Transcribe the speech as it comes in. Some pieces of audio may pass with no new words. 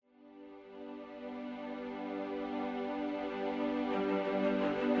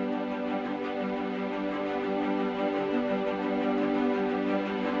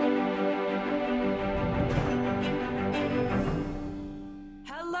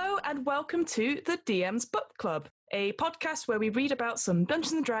and welcome to the DM's Book Club, a podcast where we read about some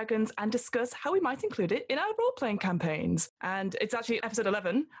Dungeons & Dragons and discuss how we might include it in our role-playing campaigns. And it's actually episode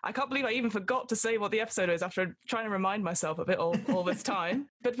 11. I can't believe I even forgot to say what the episode is after trying to remind myself of it all this time.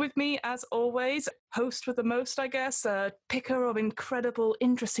 But with me, as always, host with the most, I guess, picker of incredible,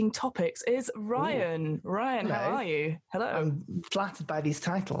 interesting topics is Ryan. Ooh. Ryan, hello. How are you? Hello. I'm flattered by these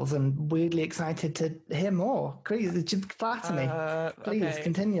titles and weirdly excited to hear more. Please, just flatter me. Please, okay.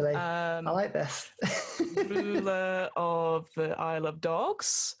 Continually. I like this. Ruler of the Isle of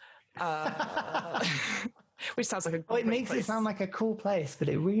Dogs. Which sounds like a cool it makes place. It sound like a cool place, but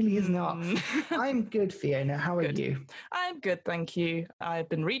it really is not. I'm good, Fiona. How are you? I'm good, thank you. I've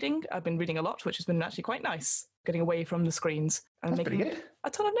been reading a lot, which has been actually quite nice. Getting away from the screens and That's making a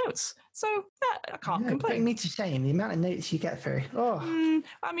ton of notes. So, I can't complain. Putting me to shame, the amount of notes you get through.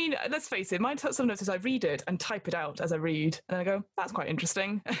 I mean, let's face it, my some notes is I read it and type it out as I read. And then I go, that's quite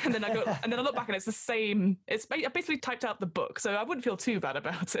interesting. And then I look back and it's the same. I basically typed out the book, so I wouldn't feel too bad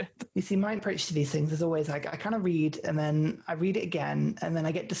about it. You see, my approach to these things is always like, I kind of read and then I read it again and then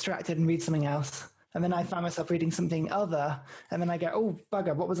I get distracted and read something else. And then I find myself reading something other, and then I go, "Oh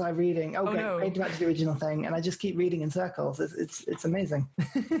bugger, what was I reading? Oh, no. Go back to the original thing," and I just keep reading in circles. It's amazing.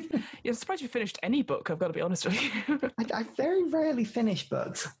 I'm surprised you finished any book. I've got to be honest with you. I very rarely finish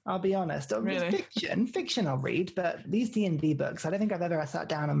books. I'll be honest. Really? Fiction I'll read, but these D&D books, I don't think I've ever sat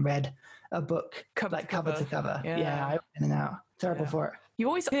down and read a book cover to cover. Yeah, I went in and out. Terrible for it. You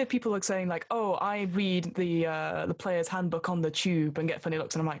always hear people saying like, "Oh, I read the player's handbook on the tube and get funny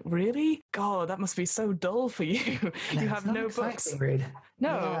looks," and I'm like, "Really? God, that must be so dull for you. You have no books." Read.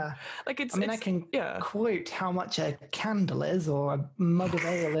 No, yeah. Like it's. I can quote how much a candle is or a mug of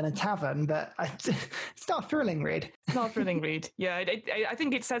ale in a tavern, but it's not a thrilling read. It's not a thrilling read. Yeah, I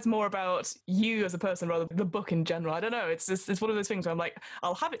think it says more about you as a person rather than the book in general. I don't know. It's one of those things where I'm like,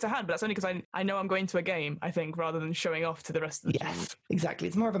 I'll have it to hand, but that's only because I know I'm going to a game. I think rather than showing off to the rest of the team. Exactly.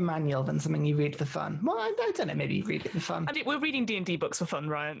 It's more of a manual than something you read for fun. Well, I don't know, maybe you read it for fun. And we're reading D&D books for fun,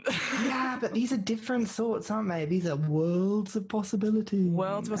 Ryan. Yeah, but these are different sorts, aren't they? These are worlds of possibility.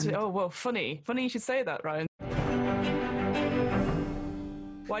 Worlds of possibility. Oh, well, funny. Funny you should say that, Ryan.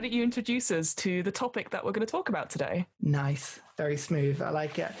 Why don't you introduce us to the topic that we're going to talk about today? Nice. Very smooth. I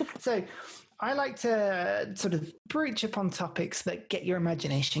like it. So I like to sort of broach upon topics that get your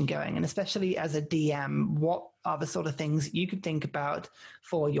imagination going, and especially as a DM, what are the sort of things you could think about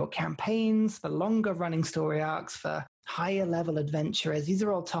for your campaigns, for longer running story arcs, for higher level adventurers. These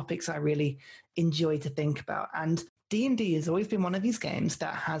are all topics I really enjoy to think about. And D&D has always been one of these games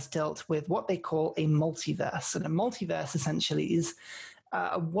that has dealt with what they call a multiverse. And a multiverse essentially is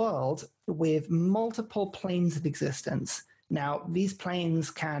a world with multiple planes of existence. Now, these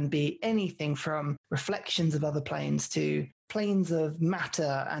planes can be anything from reflections of other planes to planes of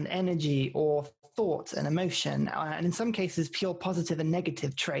matter and energy or thought and emotion, and in some cases, pure positive and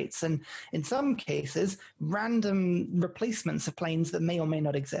negative traits, and in some cases, random replacements of planes that may or may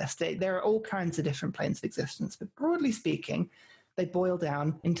not exist. There are all kinds of different planes of existence, but broadly speaking, they boil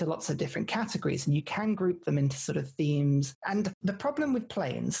down into lots of different categories, and you can group them into sort of themes. And the problem with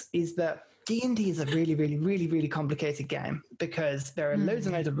planes is that D&D is a really, really, really, really complicated game because there are loads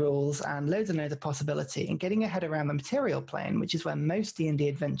and loads of rules and loads of possibility. And getting your head around the material plane, which is where most D&D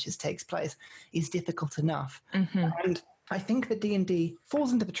adventures takes place, is difficult enough. And I think that D&D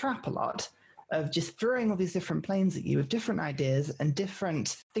falls into the trap a lot of just throwing all these different planes at you with different ideas and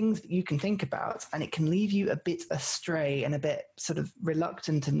different things that you can think about. And it can leave you a bit astray and a bit sort of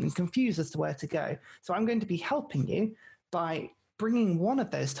reluctant and confused as to where to go. So I'm going to be helping you by bringing one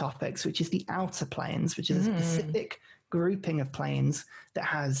of those topics, which is the outer planes, which is a specific grouping of planes that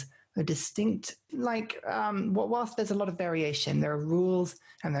has a distinct, whilst there's a lot of variation, there are rules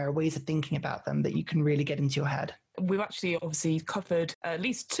and there are ways of thinking about them that you can really get into your head. We've actually obviously covered at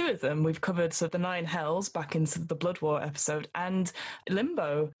least two of them. We've covered sort of the Nine Hells back in the Blood War episode and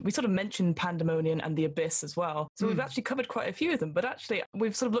Limbo. We sort of mentioned Pandemonium and the Abyss as well. So we've actually covered quite a few of them, but actually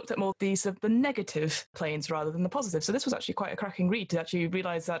we've sort of looked at more the negative planes rather than the positive. So this was actually quite a cracking read to actually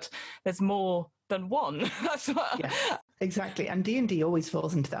realise that there's more than one. Yeah, exactly. And D&D always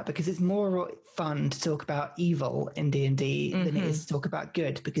falls into that because it's more fun to talk about evil in D&D than it is to talk about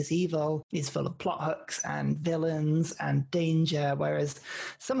good, because evil is full of plot hooks and villains and danger, whereas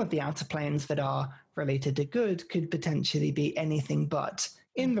some of the outer planes that are related to good could potentially be anything but.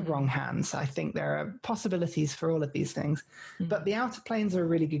 In the wrong hands, I think there are possibilities for all of these things. But the outer planes are a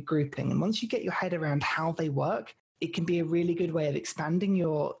really good grouping. And once you get your head around how they work, it can be a really good way of expanding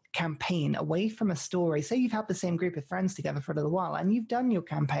your campaign away from a story. Say you've had the same group of friends together for a little while and you've done your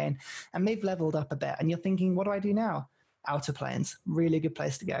campaign and they've leveled up a bit and you're thinking, what do I do now? outer planes. Really good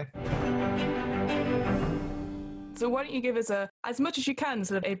place to go. So why don't you give us as much as you can,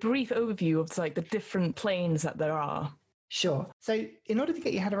 sort of a brief overview of like the different planes that there are? Sure. So in order to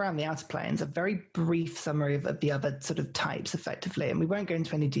get your head around the outer planes, a very brief summary of the other sort of types effectively, and we won't go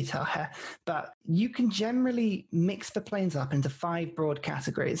into any detail here, but you can generally mix the planes up into 5 broad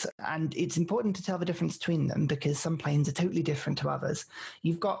categories. And it's important to tell the difference between them because some planes are totally different to others.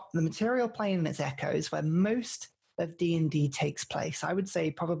 You've got the material plane and its echoes, where most of D&D takes place. I would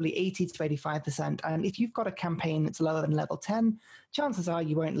say probably 80 to 85%. And if you've got a campaign that's lower than level 10, chances are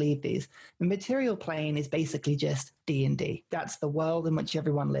you won't leave these. The material plane is basically just D&D. That's the world in which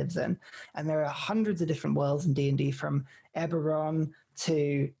everyone lives in. And there are hundreds of different worlds in D&D, from Eberron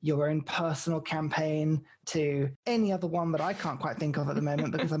to your own personal campaign to any other one that I can't quite think of at the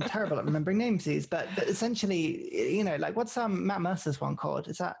moment because I'm terrible at remembering names these. But essentially, you know, like what's Matt Mercer's one called?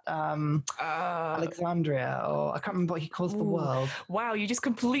 Is that Alexandria? Or I can't remember what he calls the world. Wow, you just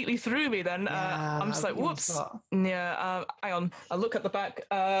completely threw me then. Yeah, I'm just like, whoops. Yeah, hang on. I'll look at the back.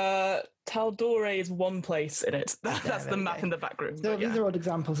 Tal'Dorei is one place in it. That's the map in the back room. So these are odd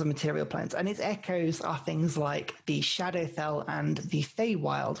examples of material planes, and its echoes are things like the Shadowfell and the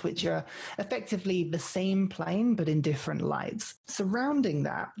Feywild, which are effectively the same plane but in different lights. Surrounding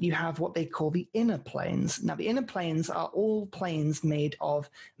that, you have what they call the inner planes. Now, the inner planes are all planes made of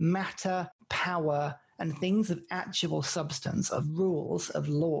matter, power, and things of actual substance, of rules, of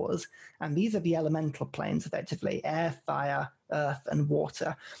laws. And these are the elemental planes, effectively: air, fire, earth, and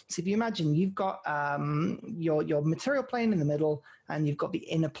water. So if you imagine you've got your material plane in the middle and you've got the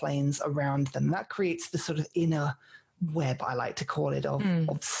inner planes around them, that creates the sort of inner web, I like to call it, of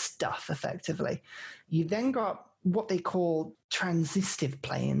stuff, effectively. You've then got what they call transitive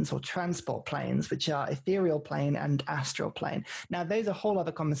planes or transport planes, which are ethereal plane and astral plane. Now, those are whole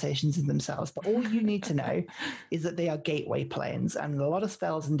other conversations in themselves, but all you need to know is that they are gateway planes, and a lot of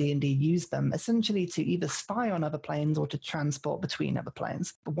spells in D&D use them essentially to either spy on other planes or to transport between other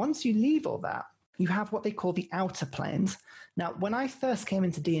planes. But once you leave all that, you have what they call the outer planes. Now, when I first came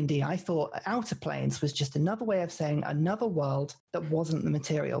into D&D, I thought outer planes was just another way of saying another world that wasn't the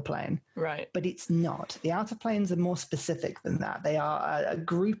material plane. Right. But it's not. The outer planes are more specific than that. They are a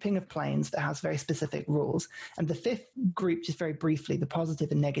grouping of planes that has very specific rules. And the fifth group, just very briefly, the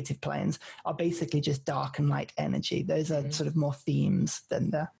positive and negative planes, are basically just dark and light energy. Those are sort of more themes than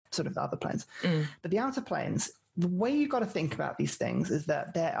the sort of other planes. But the outer planes, the way you've got to think about these things is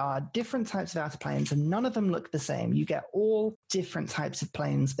that there are different types of outer planes and none of them look the same. You get all different types of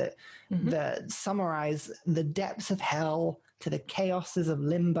planes that summarize the depths of hell to the chaoses of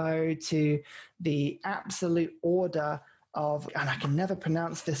limbo to the absolute order of, and I can never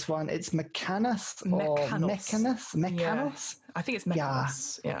pronounce this one, it's Mechanus or Mechanus? Yeah. I think it's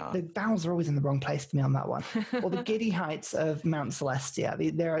Mechanus. Yeah. The vowels are always in the wrong place for me on that one. Or the giddy heights of Mount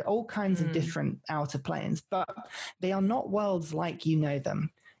Celestia. There are all kinds of different outer planes, but they are not worlds like you know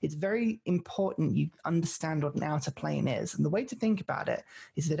them. It's very important you understand what an outer plane is. And the way to think about it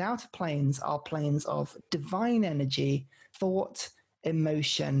is that outer planes are planes of divine energy, thought,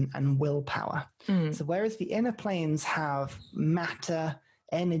 emotion, and willpower. So whereas the inner planes have matter,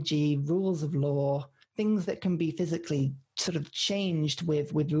 energy, rules of law, things that can be physically sort of changed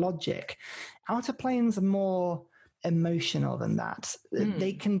with logic, outer planes are more emotional than that.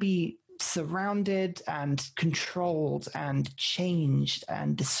 They can be surrounded and controlled and changed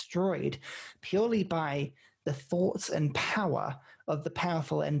and destroyed purely by the thoughts and power of the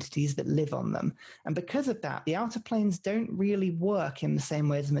powerful entities that live on them. And because of that, the outer planes don't really work in the same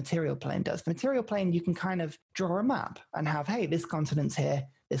way as the material plane does. The material plane, you can kind of draw a map and have, hey, this continent's here,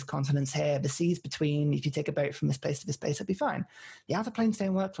 this continent's here, the seas between, if you take a boat from this place to this place, it'll be fine. The outer planes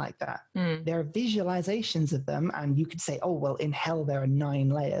don't work like that. There are visualizations of them, and you could say, oh, well, in hell there are 9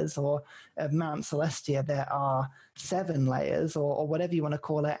 layers, or at Mount Celestia there are 7 layers, or whatever you want to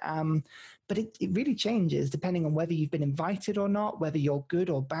call it. But it really changes depending on whether you've been invited or not, whether you're good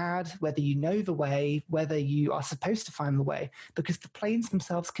or bad, whether you know the way, whether you are supposed to find the way, because the planes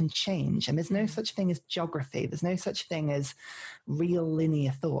themselves can change. And there's no such thing as geography. There's no such thing as real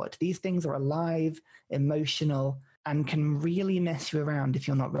linear thought. These things are alive, emotional, and can really mess you around if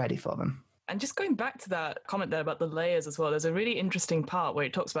you're not ready for them. And just going back to that comment there about the layers as well, there's a really interesting part where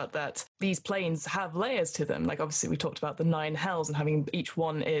it talks about that these planes have layers to them. Like obviously we talked about the 9 hells and having each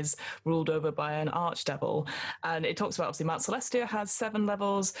one is ruled over by an archdevil. And it talks about obviously Mount Celestia has 7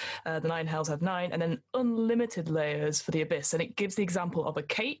 levels, the 9 hells have 9, and then unlimited layers for the abyss. And it gives the example of a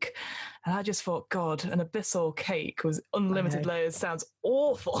cake. And I just thought, God, an abyssal cake with unlimited layers sounds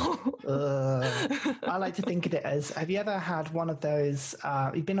awful. I like to think of it as, have you ever had one of those,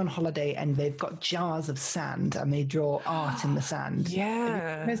 you've been on holiday and they've got jars of sand and they draw art in the sand.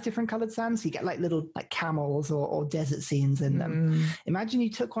 Yeah. There's different colored sand. So you get like little like camels or desert scenes in them. Imagine you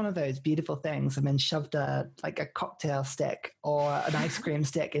took one of those beautiful things and then shoved a cocktail stick or an ice cream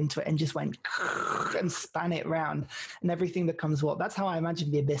stick into it and just went and span it around, and everything becomes what? That's how I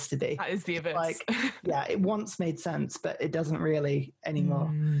imagine the abyss to be. That is the abyss. Like, yeah, it once made sense, but it doesn't really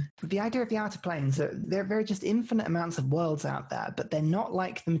anymore. The idea of the outer planes, there are just infinite amounts of worlds out there, but they're not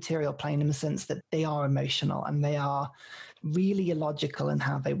like the material plane in the sense that they are emotional and they are really illogical in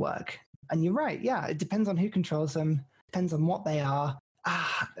how they work. And you're right, yeah, it depends on who controls them, depends on what they are.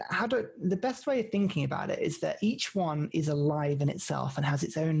 The best way of thinking about it is that each one is alive in itself and has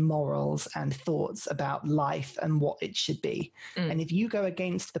its own morals and thoughts about life and what it should be. And if you go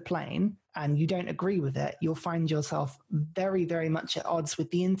against the plane and you don't agree with it, you'll find yourself very, very much at odds with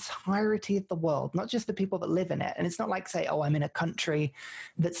the entirety of the world, not just the people that live in it. And it's not like, say, oh, I'm in a country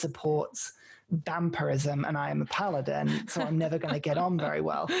that supports vampirism and I am a paladin, so I'm never going to get on very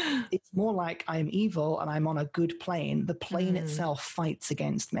well. It's more like I'm evil and I'm on a good plane. The plane itself fights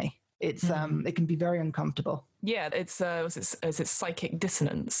against me. It's it can be very uncomfortable. Yeah, it's psychic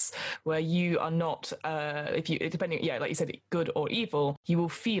dissonance, where you are not, depending, like you said, good or evil, you will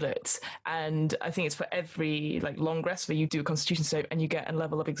feel it. And I think it's for every like long rest where you do a constitution save and you get a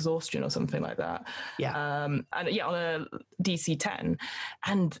level of exhaustion or something like that. Yeah. On a DC 10.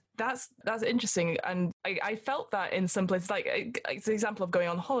 And that's interesting. And I felt that in some places, like it's an example of going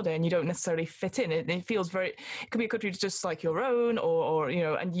on holiday and you don't necessarily fit in. It feels it could be a country just like your own or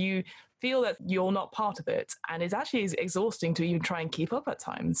and you feel that you're not part of it, and it's actually exhausting to even try and keep up at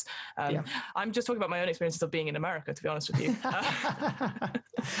times. I'm just talking about my own experiences of being in America, to be honest with you.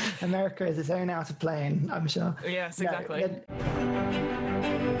 America is its own outer plane, I'm sure. Yes, exactly.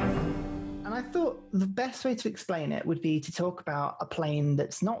 And I thought the best way to explain it would be to talk about a plane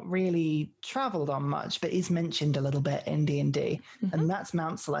that's not really traveled on much, but is mentioned a little bit in D&D, and that's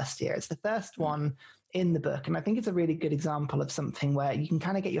Mount Celestia. It's the first one in the book, and I think it's a really good example of something where you can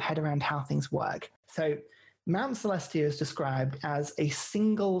kind of get your head around how things work. So Mount Celestia is described as a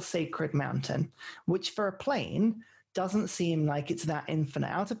single sacred mountain, which for a plane doesn't seem like it's that infinite.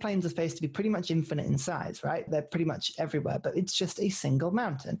 Outer planes are supposed to be pretty much infinite in size, right? They're pretty much everywhere, but it's just a single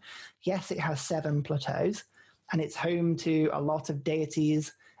mountain. Yes, it has 7 plateaus, and it's home to a lot of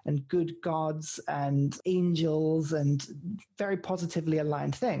deities and good gods and angels and very positively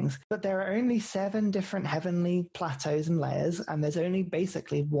aligned things. But there are only 7 different heavenly plateaus and layers, and there's only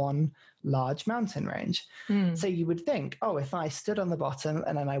basically one large mountain range. So you would think, oh, if I stood on the bottom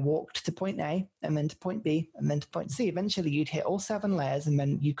and then I walked to point A and then to point B and then to point C, eventually you'd hit all 7 layers and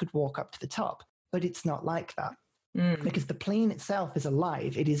then you could walk up to the top. But it's not like that because the plane itself is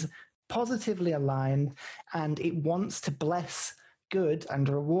alive. It is positively aligned and it wants to bless good and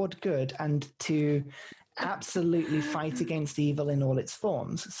reward good and to absolutely fight against evil in all its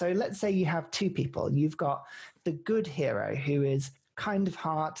forms. So let's say you have 2 people. You've got the good hero who is kind of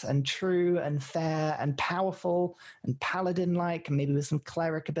heart and true and fair and powerful and paladin-like, and maybe with some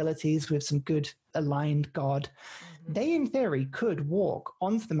cleric abilities, with some good aligned god. They, in theory, could walk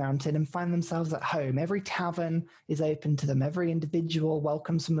onto the mountain and find themselves at home. Every tavern is open to them. Every individual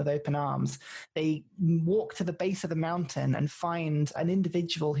welcomes them with open arms. They walk to the base of the mountain and find an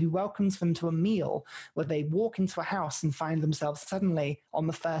individual who welcomes them to a meal, where they walk into a house and find themselves suddenly on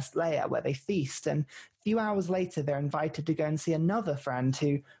the first layer where they feast. And a few hours later, they're invited to go and see another friend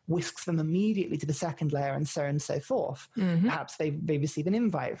who whisks them immediately to the second layer, and so forth. Perhaps they receive an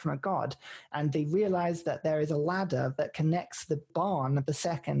invite from a god, and they realize that there is a ladder that connects the barn of the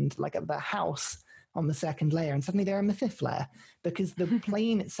second, like the house on the second layer, and suddenly they're in the 5th layer because the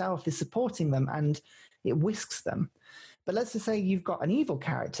plane itself is supporting them and it whisks them. But let's just say you've got an evil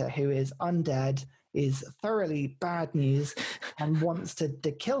character who is undead, is thoroughly bad news and wants to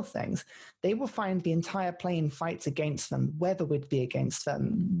kill things. They will find the entire plane fights against them. Weather would be against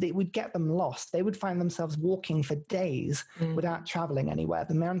them. It would get them lost. They would find themselves walking for days without traveling anywhere.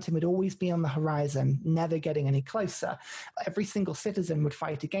 The mountain would always be on the horizon, never getting any closer. Every single citizen would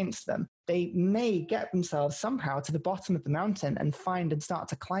fight against them. They may get themselves somehow to the bottom of the mountain and find and start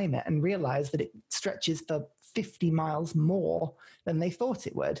to climb it and realize that it stretches for 50 miles more than they thought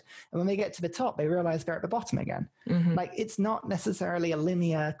it would. And when they get to the top, they realize they're at the bottom again. Like, it's not necessarily a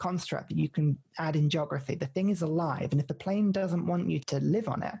linear construct that you can add in geography. The thing is alive. And if the plane doesn't want you to live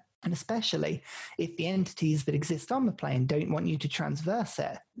on it, and especially if the entities that exist on the plane don't want you to transverse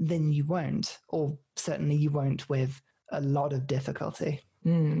it, then you won't, or certainly you won't with a lot of difficulty.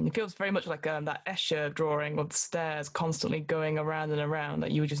 It feels very much like that Escher drawing of the stairs constantly going around and around,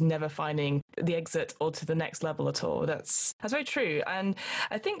 that you were just never finding the exit or to the next level at all. That's very true. And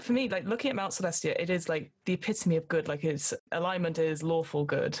I think for me, like looking at Mount Celestia, it is like the epitome of good. Like its alignment is lawful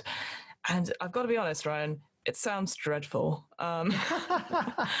good. And I've got to be honest, Ryan, it sounds dreadful. I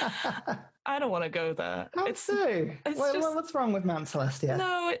don't want to go there. How so? What's wrong with Mount Celestia?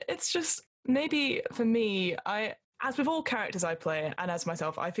 No, it's just maybe for me, as with all characters I play, and as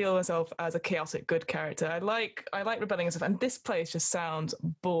myself, I feel myself as a chaotic good character. I like rebelling and stuff, and this place just sounds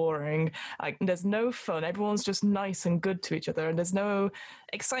boring. Like there's no fun. Everyone's just nice and good to each other, and there's no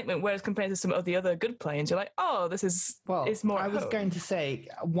excitement. Whereas compared to some of the other good planes, you're like, oh, this is it's more. I was going to say,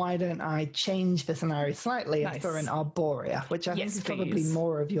 why don't I change the scenario slightly and throw in Arborea, which I think is probably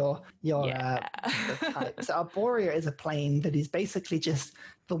more of your type. So Arborea is a plane that is basically just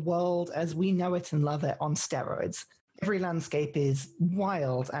the world as we know it and love it on steroids. Every landscape is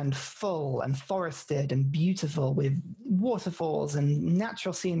wild and full and forested and beautiful with waterfalls and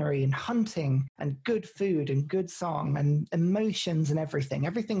natural scenery and hunting and good food and good song and emotions and everything.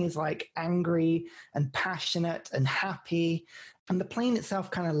 Everything is like angry and passionate and happy. And the plane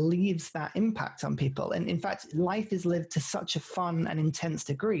itself kind of leaves that impact on people. And in fact, life is lived to such a fun and intense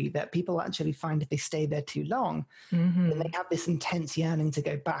degree that people actually find if they stay there too long, then they have this intense yearning to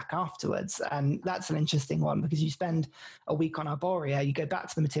go back afterwards. And that's an interesting one because you spend a week on Arborea, you go back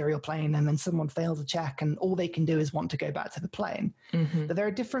to the material plane, and then someone fails a check and all they can do is want to go back to the plane. But there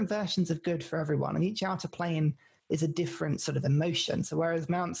are different versions of good for everyone. And each outer plane is a different sort of emotion. So whereas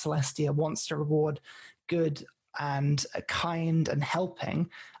Mount Celestia wants to reward good and kind and helping,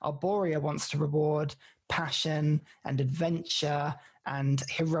 Arborea wants to reward passion and adventure and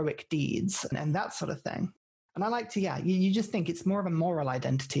heroic deeds and that sort of thing. And I like to, you just think it's more of a moral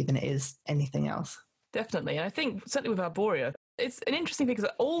identity than it is anything else. Definitely. And I think certainly with Arborea, it's an interesting thing because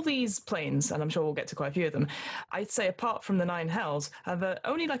all these planes, and I'm sure we'll get to quite a few of them, I'd say apart from the 9 hells, have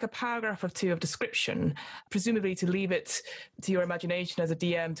only like a paragraph or two of description, presumably to leave it to your imagination as a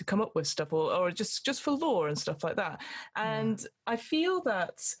DM to come up with stuff or just for lore and stuff like that. And I feel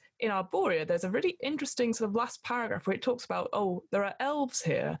that in Arborea, there's a really interesting sort of last paragraph where it talks about, there are elves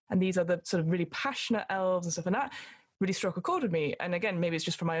here, and these are the sort of really passionate elves and stuff, and that really struck a chord with me. And again, maybe it's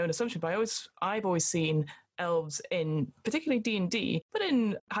just from my own assumption, but I've always seen elves in particularly D&D, but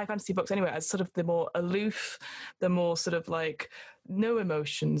in high fantasy books anyway, as sort of the more aloof, the more sort of like no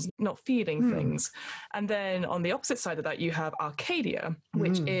emotions, not feeling things. And then on the opposite side of that, you have Arcadia,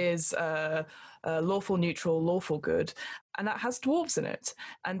 which is lawful neutral, lawful good, and that has dwarves in it,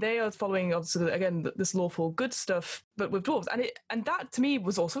 and they are following obviously again this lawful good stuff, but with dwarves, and that to me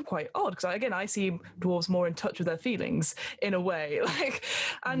was also quite odd because again I see dwarves more in touch with their feelings in a way, like,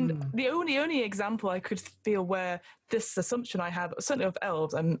 and the only example I could feel where this assumption I have, certainly of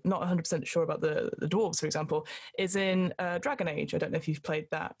elves, I'm not 100% sure about the dwarves, for example, is in Dragon Age. I don't know if you've played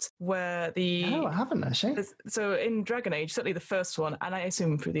that, where No, I haven't actually. So in Dragon Age, certainly the first one, and I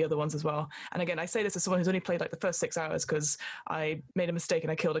assume through the other ones as well. And again, I say this as someone who's only played like the first 6 hours because I made a mistake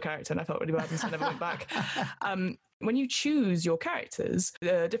and I killed a character and I felt really bad and so I never went back. When you choose your characters,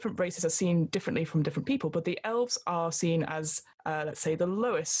 the different races are seen differently from different people, but the elves are seen as, let's say, the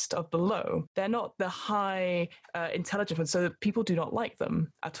lowest of the low. They're not the high intelligent ones, so people do not like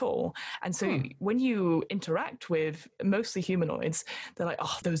them at all. And so when you interact with mostly humanoids, they're like,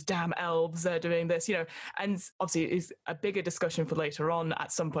 oh, those damn elves, they're doing this, and obviously it's a bigger discussion for later on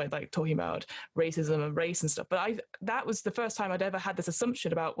at some point, like talking about racism and race and stuff. But that was the first time I'd ever had this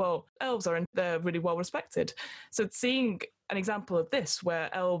assumption about, well, elves they're really well respected. So seeing an example of this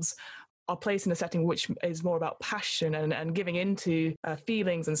where elves are placed in a setting which is more about passion and giving into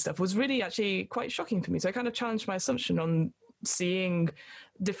feelings and stuff was really actually quite shocking for me. So I kind of challenged my assumption on seeing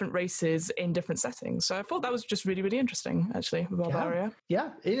different races in different settings. So I thought that was just really, really interesting, actually, with Arborea.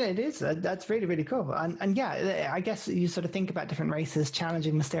 Yeah, it is. That's really, really cool. And yeah, I guess you sort of think about different races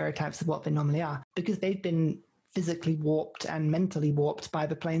challenging the stereotypes of what they normally are because they've been physically warped and mentally warped by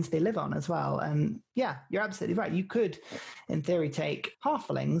the planes they live on as well. And yeah, you're absolutely right. You could, in theory, take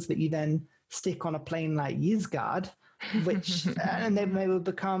halflings that you then stick on a plane like Ysgard, which and they will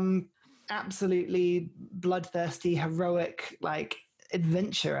become absolutely bloodthirsty, heroic, like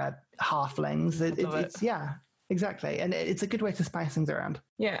adventurer halflings. It's yeah, exactly. And it's a good way to spice things around.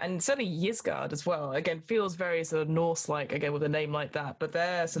 Yeah, and certainly Yizgard as well. Again, feels very sort of Norse-like, again, with a name like that. But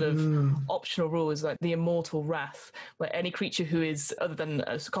their sort of optional rule is like the Immortal Wrath, where any creature who is, other than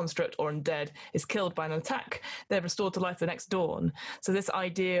a construct or undead, is killed by an attack, they're restored to life the next dawn. So this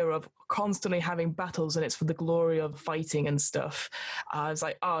idea of constantly having battles and it's for the glory of fighting and stuff, I was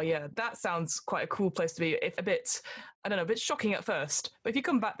like, oh yeah, that sounds quite a cool place to be. If a bit, I don't know, a bit shocking at first, but if you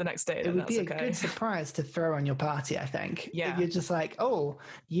come back the next day, then it would that's be a okay. good surprise to throw on your party, I think. Yeah. You're just like, oh,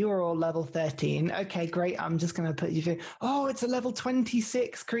 you are all level 13. Okay, great. I'm just going to put you through. Oh, it's a level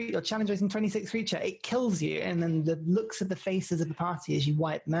 26 creature, or challenge rating 26 creature. It kills you. And then the looks of the faces of the party as you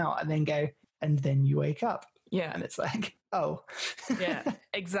wipe them out and then go, and then you wake up. Yeah. And it's like, oh. Yeah,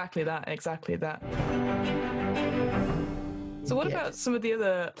 exactly that. So what about some of the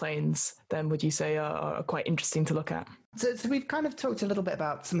other planes then would you say are quite interesting to look at? So we've kind of talked a little bit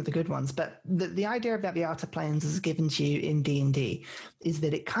about some of the good ones, but the idea about the outer planes as given to you in D&D is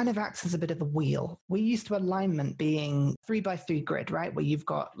that it kind of acts as a bit of a wheel. We're used to alignment being 3x3 grid, right? Where you've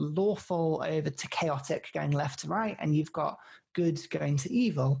got lawful over to chaotic going left to right, and you've got good going to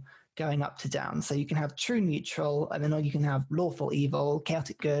evil going up to down. So you can have true neutral, and then you can have lawful evil,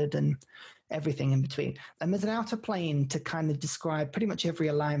 chaotic good, and everything in between. And there's an outer plane to kind of describe pretty much every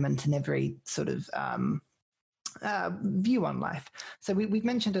alignment and every sort of view on life. So we've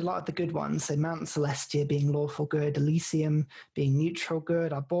mentioned a lot of the good ones. So Mount Celestia being lawful good, Elysium being neutral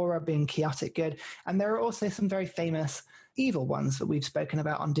good, Arbora being chaotic good. And there are also some very famous evil ones that we've spoken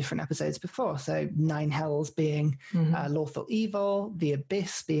about on different episodes before. So Nine Hells being lawful evil, the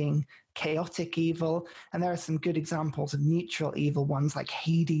Abyss being chaotic evil. And there are some good examples of neutral evil ones like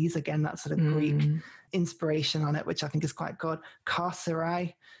Hades, again, that sort of Greek inspiration on it, which I think is quite good.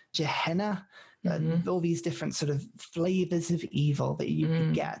 Carcerai, Gehenna, all these different sort of flavors of evil that you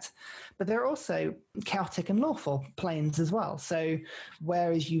could get. But there are also chaotic and lawful planes as well. So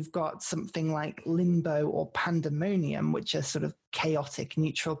whereas you've got something like Limbo or Pandemonium, which are sort of chaotic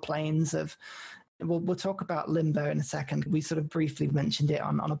neutral planes of, we'll talk about Limbo in a second. We sort of briefly mentioned it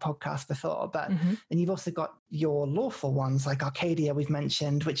on a podcast before, but and you've also got your lawful ones like Arcadia we've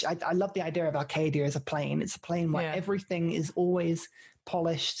mentioned, which I love the idea of Arcadia as a plane. It's a plane where everything is always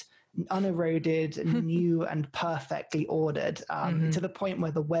polished, uneroded, new and perfectly ordered, to the point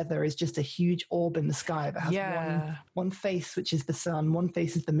where the weather is just a huge orb in the sky that has one face, which is the sun, one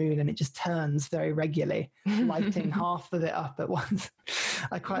face is the moon, and it just turns very regularly, lighting half of it up at once.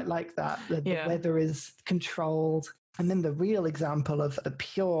 I quite like that. The weather is controlled. And then the real example of the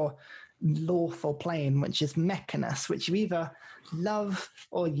pure lawful plane, which is Mechanus, which you either love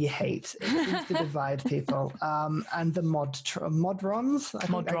or you hate. It seems to divide people. And the Modrons.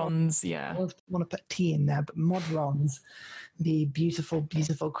 Modrons, I want to put T in there, but Modrons, the beautiful,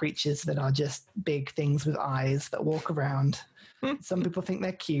 beautiful creatures that are just big things with eyes that walk around. Some people think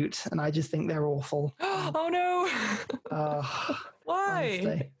they're cute, and I just think they're awful. Oh no! Why?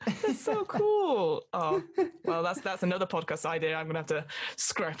 Honestly. That's so cool. Oh, well, that's another podcast idea I'm going to have to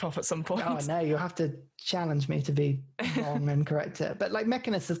scrap off at some point. Oh, no, you'll have to challenge me to be wrong and correct it. But like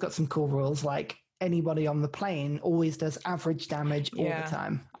Mechanus has got some cool rules, like anybody on the plane always does average damage all the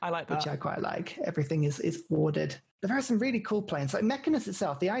time. I like that. Which I quite like. Everything is ordered. There are some really cool planes. Like Mechanus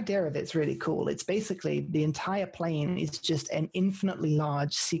itself, the idea of it's really cool. It's basically the entire plane is just an infinitely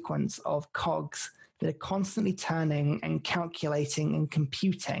large sequence of cogs that are constantly turning and calculating and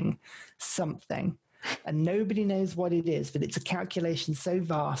computing something. And nobody knows what it is, but it's a calculation so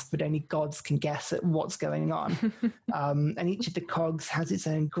vast that only gods can guess at what's going on. And each of the cogs has its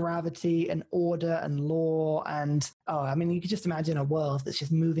own gravity and order and law. And, you could just imagine a world that's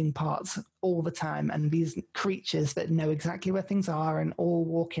just moving parts all the time. And these creatures that know exactly where things are and all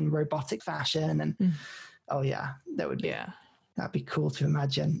walk in robotic fashion. And, that would be... Yeah. That'd be cool to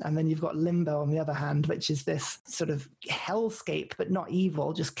imagine. And then you've got Limbo on the other hand, which is this sort of hellscape, but not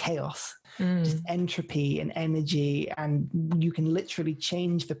evil, just chaos, just entropy and energy. And you can literally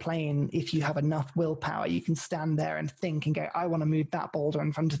change the plane if you have enough willpower. You can stand there and think and go, I want to move that boulder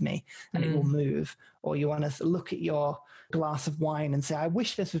in front of me, and it will move. Or you want to look at your glass of wine and say, I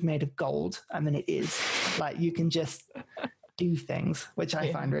wish this was made of gold. And then it is. Like you can just do things, which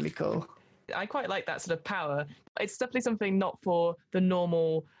I find really cool. I quite like that sort of power. It's definitely something not for the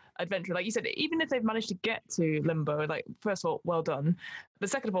normal adventurer. Like you said, even if they've managed to get to Limbo, like, first of all, well done. But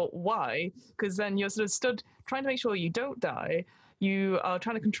second of all, why? Because then you're sort of stood trying to make sure you don't die. you are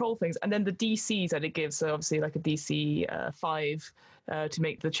trying to control things, and then the DCs that it gives, so obviously like a DC 5 to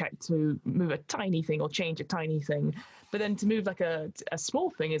make the check to move a tiny thing or change a tiny thing. But then to move like a small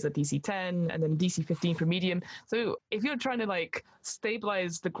thing is a DC 10 and then DC 15 for medium. So if you're trying to like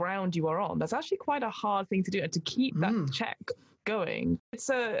stabilize the ground you are on, that's actually quite a hard thing to do, and to keep that check going. It's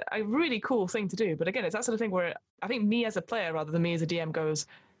a really cool thing to do. But again, it's that sort of thing where I think me as a player rather than me as a DM goes,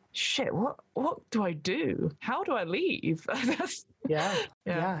 shit, what do I do? How do I leave?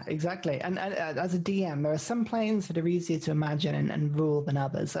 Yeah, exactly. And as a DM, there are some planes that are easier to imagine and rule than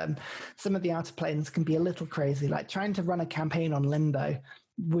others. Some of the outer planes can be a little crazy. Like trying to run a campaign on Limbo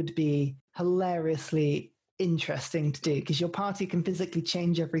would be hilariously interesting to do, because your party can physically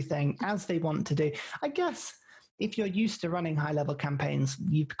change everything as they want to do. I guess if you're used to running high-level campaigns,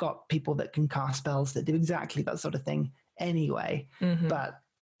 you've got people that can cast spells that do exactly that sort of thing anyway. But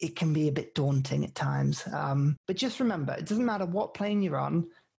it can be a bit daunting at times. But just remember, it doesn't matter what plane you're on,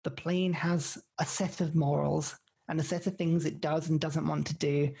 the plane has a set of morals and a set of things it does and doesn't want to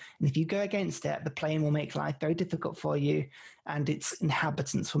do. And if you go against it, the plane will make life very difficult for you, and its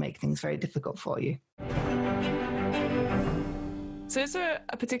inhabitants will make things very difficult for you. So is there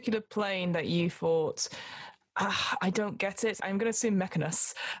a particular plane that you thought, I don't get it, I'm going to assume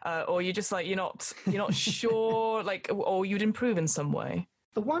Mechanus, or you're just like, you're not sure, like, or you'd improve in some way?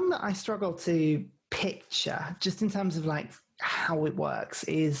 The one that I struggle to picture, just in terms of like how it works,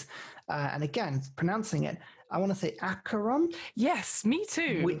 is, and again, pronouncing it, I want to say Acheron. Yes, me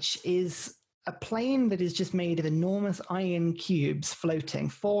too. Which is a plane that is just made of enormous iron cubes floating,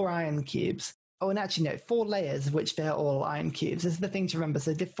 4 iron cubes. Oh, and actually, no, 4 layers, of which they're all iron cubes. This is the thing to remember.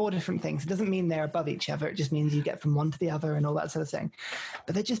 So they're 4 different things. It doesn't mean they're above each other. It just means you get from one to the other and all that sort of thing.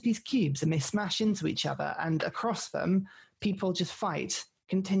 But they're just these cubes, and they smash into each other. And across them, people just fight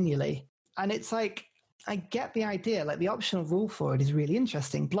continually. And it's like, I get the idea. Like, the optional rule for it is really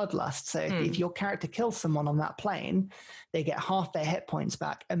interesting. Bloodlust. So if your character kills someone on that plane, they get half their hit points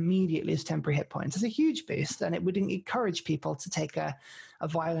back immediately as temporary hit points. It's a huge boost, and it would encourage people to take a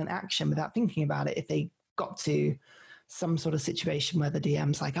violent action without thinking about it if they got to some sort of situation where the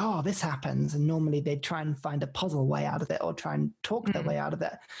DM's like, oh, this happens. And normally they'd try and find a puzzle way out of it or try and talk their way out of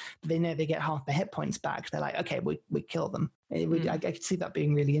it. But they know they get half their hit points back. They're like, okay, we kill them. I could see that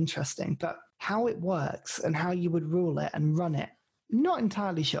being really interesting. But how it works and how you would rule it and run it, not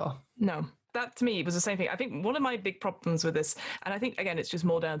entirely sure. No. That to me was the same thing. I think one of my big problems with this, and I think again it's just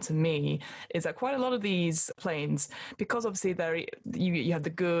more down to me, is that quite a lot of these planes, because obviously you have the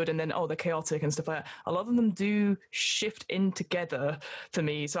good and then the chaotic and stuff like that, a lot of them do shift in together for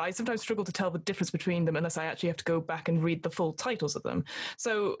me. So I sometimes struggle to tell the difference between them unless I actually have to go back and read the full titles of them.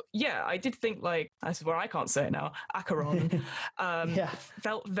 So yeah, I did think, like, this is where I can't say it now, Acheron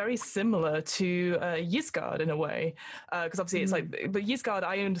felt very similar to Ysgard in a way, because obviously it's like, but Ysgard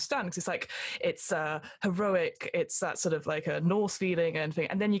I understand because it's like, it's heroic, it's that sort of like a Norse feeling and thing.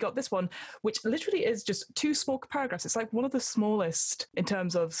 And then you got this one, which literally is just 2 small paragraphs. It's like one of the smallest in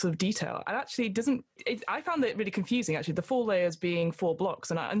terms of sort of detail. And actually I found it really confusing, actually, the 4 layers being 4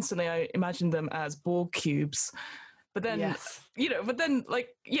 blocks. And I imagined them as Borg cubes. But then, like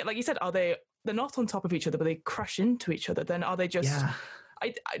you said, they're not on top of each other, but they crash into each other. Then are they just... Yeah.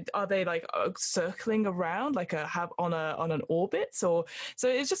 Are they like circling around like on an orbit? So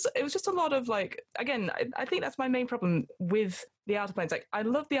it was just a lot of, like, again, I think that's my main problem with the outer planes. Like, I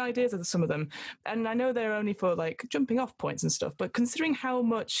love the ideas of some of them, and I know they're only for like jumping off points and stuff, but considering how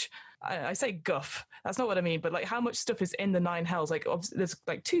much I say guff, that's not what I mean, but like how much stuff is in the 9 Hells, like there's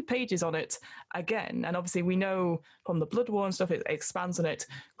like 2 pages on it again, and obviously we know from the Blood War and stuff it expands on it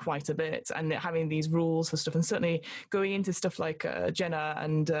quite a bit, and having these rules for stuff, and certainly going into stuff like Jenna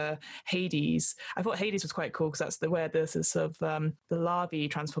and Hades. I thought Hades was quite cool because that's where this is sort of the larvae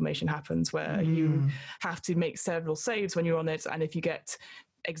transformation happens, where you have to make several saves when you're on it, and if you get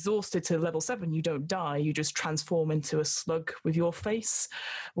exhausted to level 7, you don't die, you just transform into a slug with your face,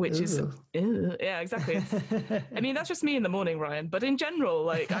 which is yeah, exactly. I mean, that's just me in the morning, Ryan, but in general,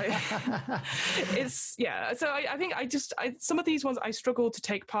 like, it's, yeah, so I think some of these ones I struggled to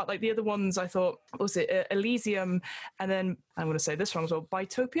take part. Like the other ones I thought, what was it, Elysium, and then I'm going to say this wrong as well,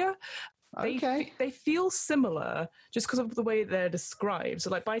 Bitopia. They feel similar just because of the way they're described. So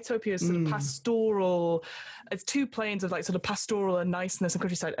like Bitopia is sort of pastoral. It's 2 planes of like sort of pastoral and niceness and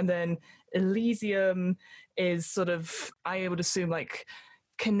countryside. And then Elysium is sort of, I would assume, like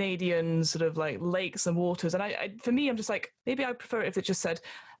Canadian sort of like lakes and waters. And for me, I'm just like, maybe I prefer it if it just said,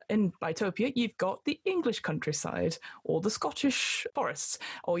 in Bitopia, you've got the English countryside or the Scottish forests,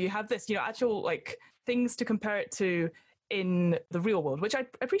 or you have this, actual like things to compare it to in the real world, which I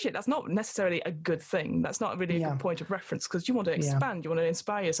appreciate. That's not necessarily a good thing. That's not really a good point of reference, because you want to expand, you want to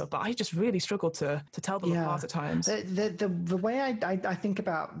inspire yourself. But I just really struggle to tell them apart at times. The way I think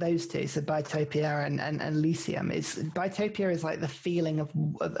about those two, so Biotopia and Elysium, is Biotopia is like the feeling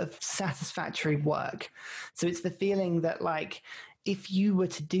of satisfactory work. So it's the feeling that, like, if you were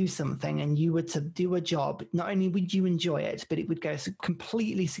to do something and you were to do a job, not only would you enjoy it, but it would go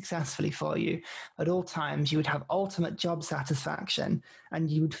completely successfully for you at all times. You would have ultimate job satisfaction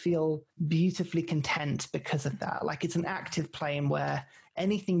and you would feel beautifully content because of that. Like, it's an active plane where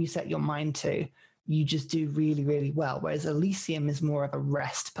anything you set your mind to, you just do really, really well. Whereas Elysium is more of a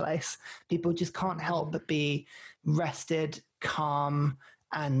rest place. People just can't help but be rested, calm,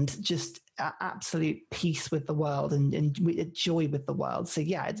 and just absolute peace with the world and joy with the world. So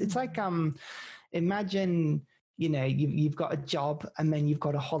yeah, it's like imagine, you know, you've got a job and then you've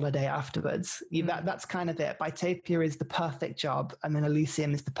got a holiday afterwards. That's kind of it. Biotopia is the perfect job, and then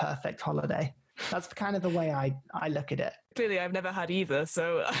Elysium is the perfect holiday. That's kind of the way I look at it. Clearly, I've never had either,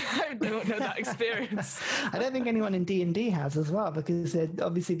 so I don't know that experience. I don't think anyone in D&D has as well, because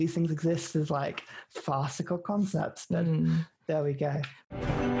obviously these things exist as like farcical concepts. But there we go.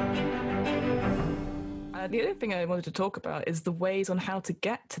 The other thing I wanted to talk about is the ways on how to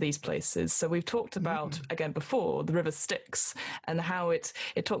get to these places. So we've talked about, again before, the river Styx, and how it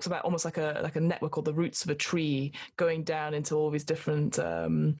talks about almost like a network, or the roots of a tree going down into all these different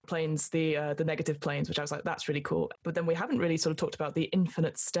planes, the negative planes, which I was like, that's really cool. But then we haven't really sort of talked about the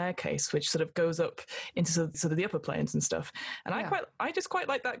infinite staircase, which sort of goes up into sort of the upper planes and stuff. And I just quite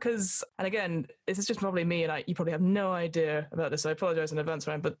like that, because, and again, this is just probably me, and you probably have no idea about this, so I apologize in advance,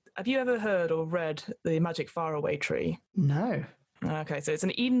 Ryan, but have you ever heard or read the Magic Faraway Tree? No. Okay, so it's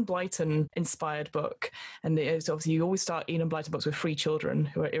an Enid Blyton inspired book, and it's obviously you always start Enid Blyton books with 3 children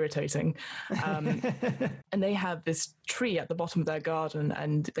who are irritating, and they have this tree at the bottom of their garden,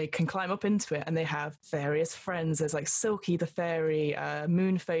 and they can climb up into it, and they have various friends. There's like Silky the fairy,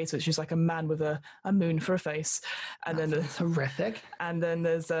 Moonface, which is like a man with a moon for a face, and that's horrific. And then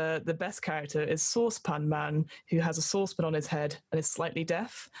there's the best character is Saucepan Man, who has a saucepan on his head and is slightly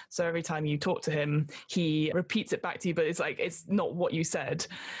deaf. So every time you talk to him, he repeats it back to you, but it's like it's not what you said.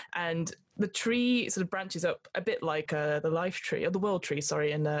 And the tree sort of branches up a bit like the life tree, or the world tree,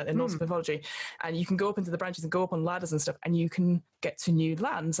 sorry, in Norse mythology. And you can go up into the branches and go up on ladders and stuff, and you can get to new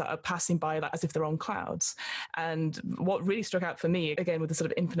lands that are passing by like, as if they're on clouds. And what really struck out for me, again, with the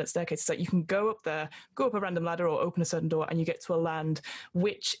sort of infinite staircase, is that you can go up there, go up a random ladder or open a certain door, and you get to a land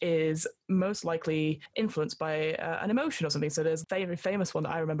which is most likely influenced by an emotion or something. So there's a very famous one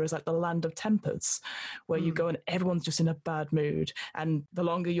that I remember is like the Land of Tempers, where you go and everyone's just in a bad mood. And the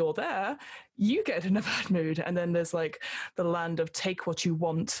longer you're there, you get in a bad mood. And then there's like the Land of Take What You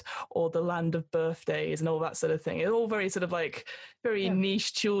Want, or the Land of Birthdays, and all that sort of thing. It's all very sort of like very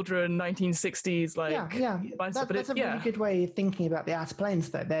niche children 1960s like that's a really good way of thinking about the outer planes,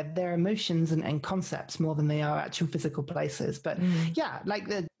 though. They're emotions and concepts more than they are actual physical places. But like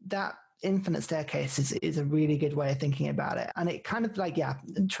that infinite staircase is a really good way of thinking about it. And it kind of like,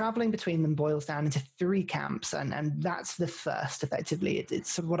 traveling between them boils down into 3 camps, and that's the first, effectively.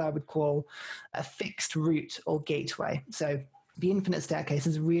 It's sort of what I would call a fixed route or gateway. So the infinite staircase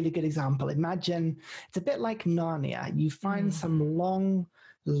is a really good example. Imagine it's a bit like Narnia. You find some long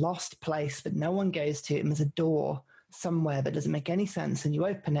lost place that no one goes to, and there's a door somewhere that doesn't make any sense, and you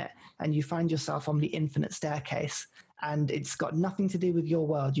open it and you find yourself on the infinite staircase. And it's got nothing to do with your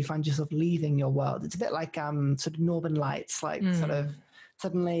world. You find yourself leaving your world. It's a bit like sort of Northern Lights, like sort of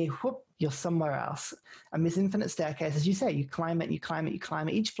suddenly, whoop, you're somewhere else. And this infinite staircase, as you say, you climb it, you climb it, you climb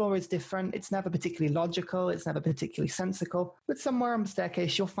it. Each floor is different. It's never particularly logical. It's never particularly sensical. But somewhere on the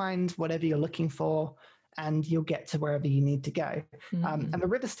staircase, you'll find whatever you're looking for, and you'll get to wherever you need to go. And the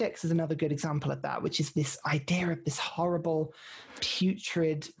River Styx is another good example of that, which is this idea of this horrible,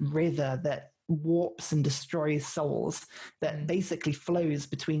 putrid river that warps and destroys souls, that basically flows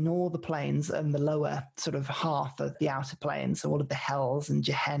between all the planes and the lower sort of half of the outer planes. So all of the hells and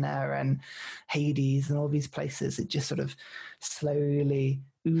Gehenna and Hades and all these places, it just sort of slowly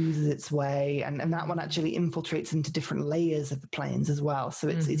oozes its way, and that one actually infiltrates into different layers of the planes as well. So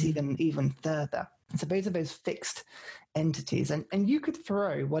it's even further. So those are those fixed entities, and you could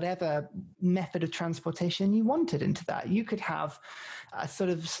throw whatever method of transportation you wanted into that. You could have a sort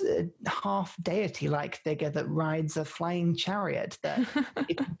of half deity-like figure that rides a flying chariot that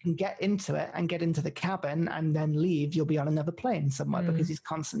if you can get into it and get into the cabin and then leave, you'll be on another plane somewhere because he's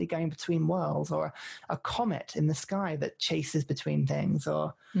constantly going between worlds, or a comet in the sky that chases between things,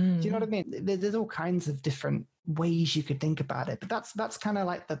 or do you know what I mean? There's all kinds of different ways you could think about it, but that's kind of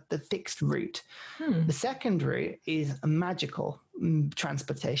like the fixed route. The second route is a magical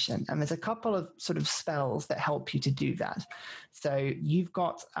transportation. And there's a couple of sort of spells that help you to do that. So you've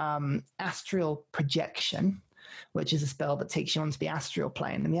got astral projection, which is a spell that takes you onto the astral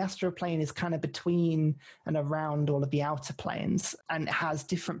plane. And the astral plane is kind of between and around all of the outer planes, and it has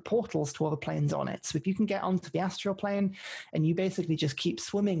different portals to all the planes on it. So if you can get onto the astral plane and you basically just keep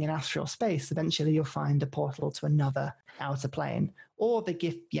swimming in astral space, eventually you'll find a portal to another outer plane. Or the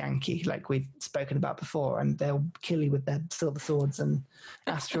Gift Yankee, like we've spoken about before, and they'll kill you with their silver swords and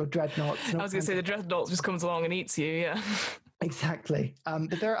astral dreadnoughts. I was going to say the dreadnought just comes along and eats you, yeah. Exactly.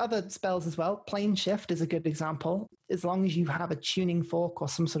 But there are other spells as well. Plane shift is a good example. As long as you have a tuning fork or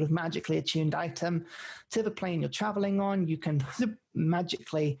some sort of magically attuned item to the plane you're traveling on, you can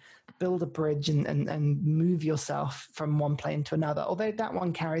magically build a bridge and move yourself from one plane to another. Although that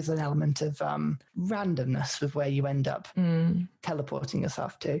one carries an element of randomness with where you end up teleporting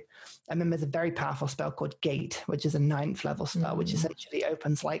yourself to. And then there's a very powerful spell called Gate, which is a 9th level spell, which essentially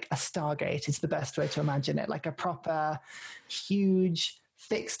opens like a Stargate. It's the best way to imagine it, like a proper huge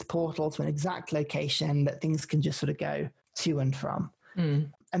fixed portal to an exact location that things can just sort of go to and from.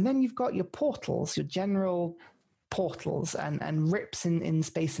 And then you've got your portals, your general portals and rips in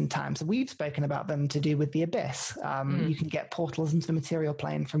space and time. So we've spoken about them to do with the Abyss. You can get portals into the material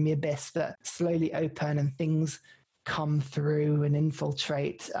plane from the Abyss that slowly open and things come through and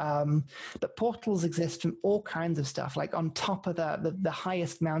infiltrate. But portals exist from all kinds of stuff. Like on top of the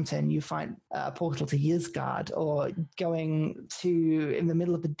highest mountain, you find a portal to Yizgard, or going to in the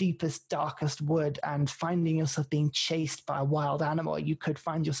middle of the deepest, darkest wood and finding yourself being chased by a wild animal. You could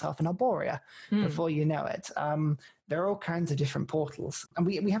find yourself in Arborea before you know it. There are all kinds of different portals. And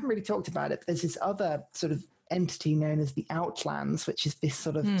we haven't really talked about it, but there's this other sort of entity known as the Outlands, which is this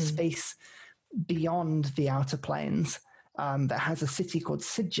sort of space beyond the outer planes that has a city called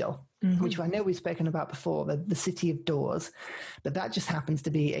Sigil, which I know we've spoken about before, the City of Doors, but that just happens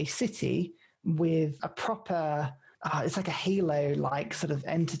to be a city with a proper it's like a Halo-like sort of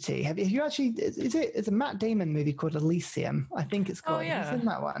entity. Have you actually? It's a Matt Damon movie called Elysium, I think it's called. Oh, yeah. Have you seen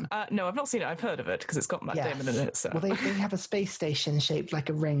that one? No, I've not seen it. I've heard of it because it's got Matt Damon in it. So. Well, they have a space station shaped like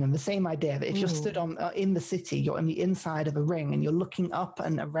a ring, and the same idea that if you're stood on in the city, you're in the inside of a ring, and you're looking up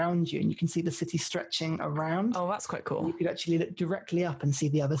and around you, and you can see the city stretching around. Oh, that's quite cool. You could actually look directly up and see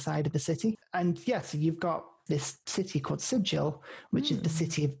the other side of the city. And so you've got this city called Sigil, which is the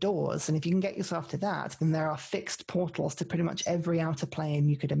City of Doors. And if you can get yourself to that, then there are fixed portals to pretty much every outer plane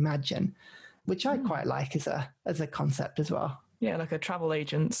you could imagine, which I quite like as a concept as well. Yeah, like a travel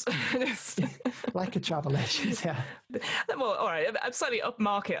agent. Like a travel agent, yeah. Well, all right, I'm slightly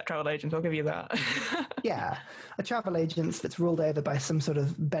upmarket travel agent, I'll give you that. Yeah, a travel agent that's ruled over by some sort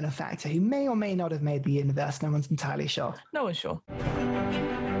of benefactor who may or may not have made the universe. No one's entirely sure. No one's sure.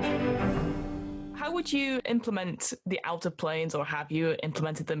 How would you implement the outer planes, or have you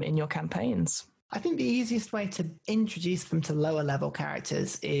implemented them in your campaigns? I think the easiest way to introduce them to lower level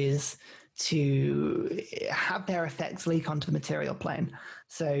characters is to have their effects leak onto the material plane.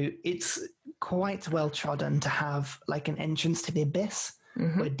 So it's quite well trodden to have like an entrance to the abyss,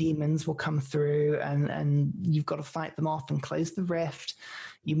 where demons will come through and you've got to fight them off and close the rift.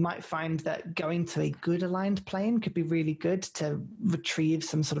 You might find that going to a good aligned plane could be really good to retrieve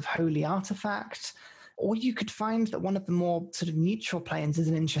some sort of holy artifact. Or you could find that one of the more sort of neutral planes is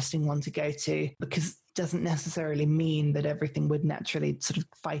an interesting one to go to, because it doesn't necessarily mean that everything would naturally sort of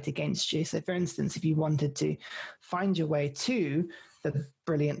fight against you. So for instance, if you wanted to find your way to the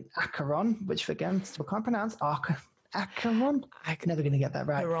brilliant Acheron, which again, still can't pronounce, Acheron? I'm never going to get that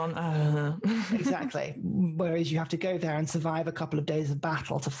right. Acheron. Exactly. Whereas you have to go there and survive a couple of days of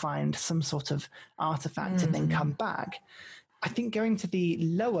battle to find some sort of artifact and then come back. I think going to the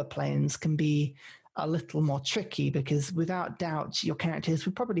lower planes can be a little more tricky, because without doubt your characters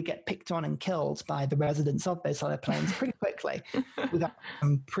would probably get picked on and killed by the residents of those other planes pretty quickly without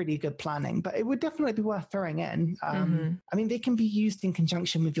pretty good planning. But it would definitely be worth throwing in. I mean, they can be used in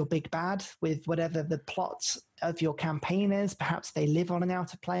conjunction with your big bad, with whatever the plot of your campaign is. Perhaps they live on an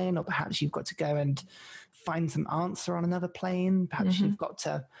outer plane, or perhaps you've got to go and find some answer on another plane. Perhaps you've got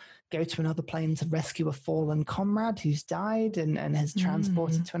to go to another plane to rescue a fallen comrade who's died and has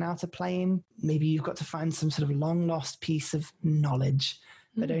transported to an outer plane. Maybe you've got to find some sort of long lost piece of knowledge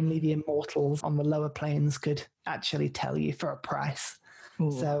that only the immortals on the lower planes could actually tell you for a price.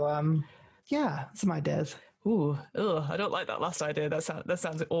 Ooh. So, yeah, some ideas. Ooh, I don't like that last idea. That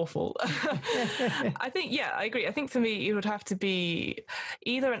sounds awful. I think, yeah, I agree. I think for me, it would have to be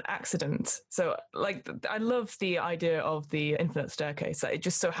either an accident. So, like, I love the idea of the infinite staircase. That it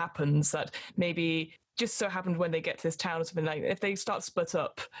just so happens that maybe just so happened when they get to this town or something, like if they start split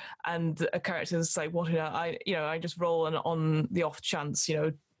up and a character's like, what, I just roll on the off chance,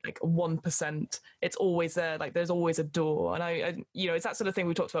 like 1%, it's always there. Like there's always a door. And I it's that sort of thing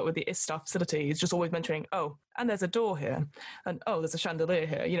we talked about with the Istar facility. It's just always mentioning, oh, and there's a door here. And oh, there's a chandelier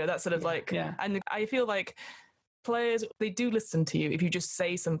here. That sort of and I feel like players, they do listen to you if you just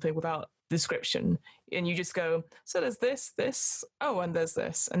say something without description and you just go, so there's this, oh, and there's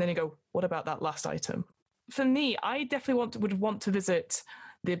this. And then you go, what about that last item? For me, I definitely would want to visit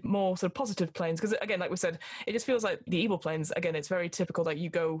the more sort of positive planes, because again, like we said, it just feels like the evil planes, again, it's very typical that you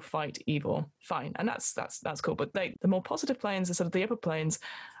go fight evil, fine, and that's cool. But like the more positive planes, the sort of the upper planes,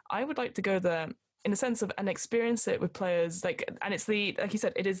 I would like to go there in the sense of and experience it with players, and it's like you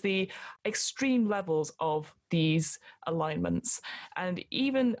said, it is the extreme levels of these alignments. And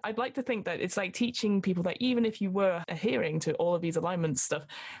even I'd like to think that it's like teaching people that even if you were adhering to all of these alignment stuff,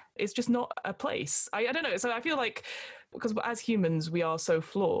 it's just not a place. I don't know. So I feel like, because as humans we are so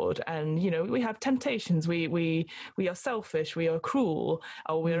flawed, and we have temptations, we are selfish, we are cruel,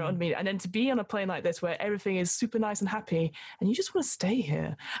 or we're unmean, and then to be on a plane like this where everything is super nice and happy and you just want to stay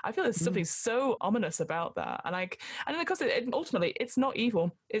here, I feel there's something so ominous about that. And because ultimately it's not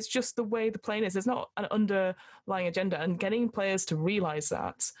evil, it's just the way the plane is. There's not an underlying agenda, and getting players to realize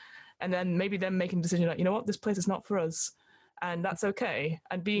that, and then maybe them making a decision like, you know what, this place is not for us, and that's okay,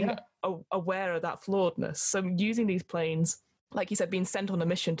 and being aware of that flawedness. So using these planes, like you said, being sent on a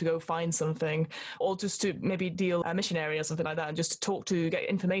mission to go find something, or just to maybe deal a mission area or something like that, and just to talk to get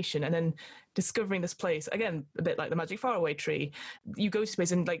information, and then discovering this place, again, a bit like the Magic Faraway Tree. You go to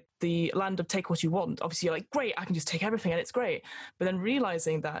space in like the land of take what you want. Obviously you're like, great, I can just take everything and it's great. But then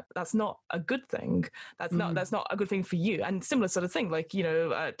realizing that that's not a good thing. That's not a good thing for you. And similar sort of thing, like,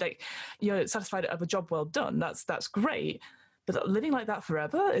 like you're satisfied of a job well done. That's great. But living like that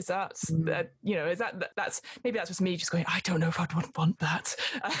forever, is that, that's maybe that's just me just going, I don't know if I'd want that.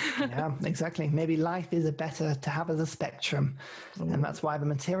 Yeah, exactly. Maybe life is better to have as a spectrum. And that's why the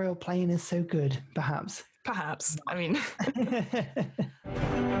material plane is so good, perhaps. I mean...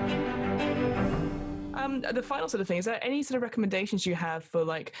 the final sort of thing, is there any sort of recommendations you have for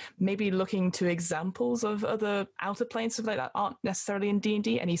like maybe looking to examples of other outer planes, stuff like that aren't necessarily in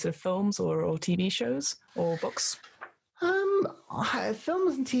D&D? Any sort of films or TV shows or books?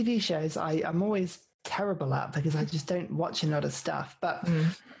 Films and TV shows I'm always terrible at, because I just don't watch a lot of stuff. But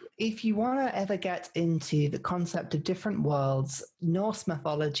if you want to ever get into the concept of different worlds, Norse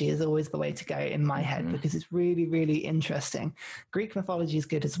mythology is always the way to go in my head, because it's really, really interesting. Greek mythology is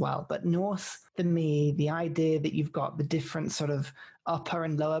good as well, but Norse, for me, the idea that you've got the different sort of upper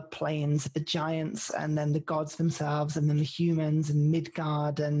and lower planes, the giants, and then the gods themselves, and then the humans, and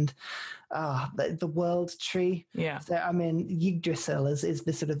Midgard, and the world tree. Yeah. So, I mean, Yggdrasil is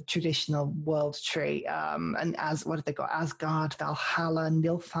the sort of traditional world tree. And what have they got? Asgard, Valhalla,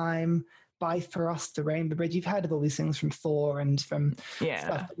 Niflheim, Bifrost, the Rainbow Bridge. You've heard of all these things from Thor and from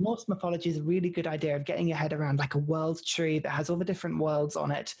stuff. But Norse mythology is a really good idea of getting your head around like a world tree that has all the different worlds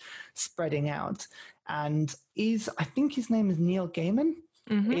on it spreading out. And I think his name is Neil Gaiman.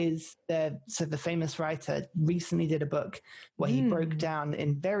 Is the famous writer, recently did a book where he broke down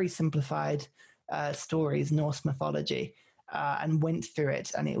in very simplified stories Norse mythology and went through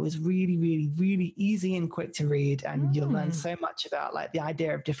it, and it was really, really, really easy and quick to read, and you'll learn so much about like the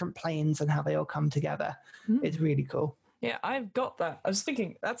idea of different planes and how they all come together. It's really cool. Yeah, I've got that. I was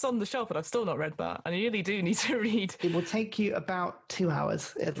thinking that's on the shelf, but I've still not read that. And I really do need to read. It will take you about 2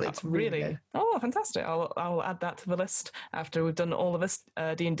 hours. It's really good. Oh, fantastic! I'll add that to the list after we've done all of this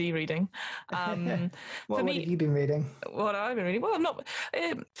D&D reading. What have you been reading? What I've been reading? Well, I'm not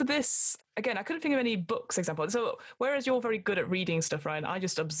for this. Again, I couldn't think of any books example. So whereas you're very good at reading stuff, Ryan, I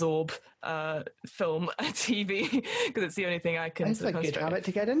just absorb film and TV because it's the only thing I can. It's a good habit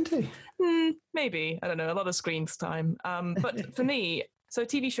to get into. Maybe, I don't know, a lot of screen time. But for me, so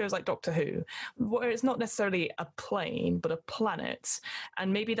TV shows like Doctor Who, where it's not necessarily a plane, but a planet.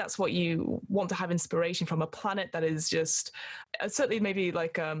 And maybe that's what you want to have inspiration from, a planet that is just, certainly maybe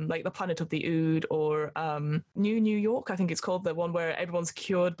like the planet of the Ood, or New York, I think it's called, the one where everyone's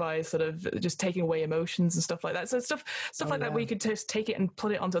cured by sort of just taking away emotions and stuff like that. So stuff like that, where you could just take it and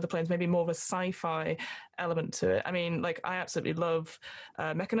put it onto other planes, maybe more of a sci-fi element to it. I mean, like I absolutely love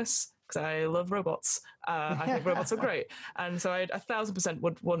Mechanus, because I love robots. I think robots are great. And so I 1,000%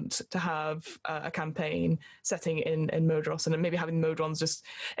 would want to have a campaign setting in Modros, and maybe having Modrons just,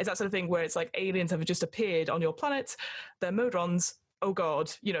 it's that sort of thing where it's like aliens have just appeared on your planet. They're Modrons, oh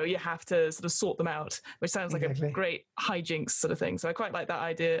God, you have to sort of sort them out, which sounds like a great hijinks sort of thing. So I quite like that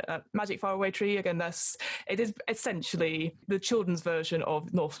idea. Magic Faraway Tree, again, it is essentially the children's version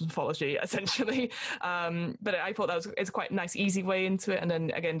of Norse mythology, essentially. But I thought it's quite a nice, easy way into it. And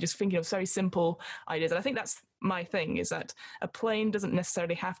then again, just thinking of very simple ideas. And I think that's my thing, is that a plane doesn't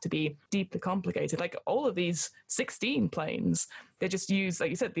necessarily have to be deeply complicated. Like all of these 16 planes, they just use, like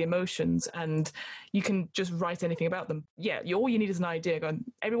you said, the emotions, and you can just write anything about them. Yeah, all you need is an idea going,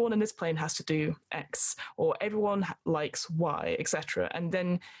 everyone in this plane has to do X, or everyone likes Y, etc. And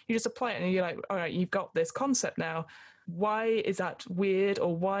then you just apply it and you're like, all right, you've got this concept now. Why is that weird?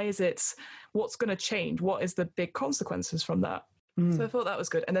 Or what's going to change? What is the big consequences from that? So I thought that was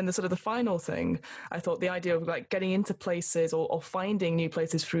good. And then the final thing, I thought the idea of like getting into places or finding new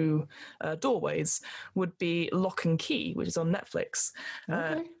places through doorways would be Lock and Key, which is on Netflix.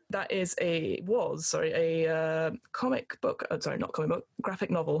 Okay. That is a comic book. Not comic book, graphic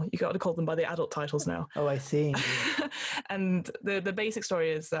novel. You got to call them by the adult titles now. Oh, I see. And the basic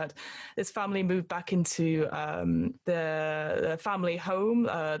story is that this family moved back into the family home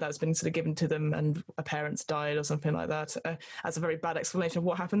that's been sort of given to them, and a parent's died or something like that. That's a very bad explanation of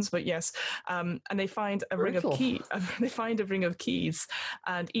what happens, but yes. And they find a ring of keys. They find a ring of keys,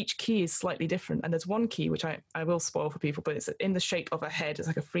 and each key is slightly different. And there's one key which I will spoil for people, but it's in the shape of a head. It's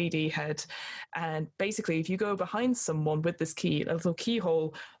like a 3D head, and basically if you go behind someone with this key, a little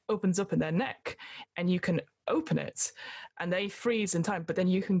keyhole opens up in their neck and you can open it and they freeze in time, but then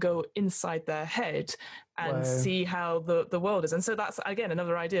you can go inside their head and see how the world is. And so that's again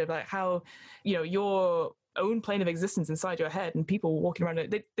another idea of like how your own plane of existence inside your head, and people walking around it,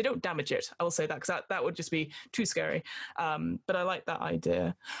 they don't damage it. I will say that, because that would just be too scary. But I like that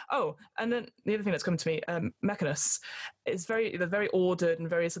idea. Oh, and then the other thing that's come to me, Mechanus is very ordered and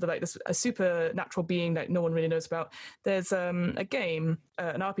very sort of like this a supernatural being that no one really knows about. There's a game,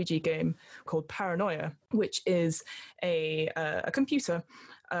 an RPG game called Paranoia, which is a computer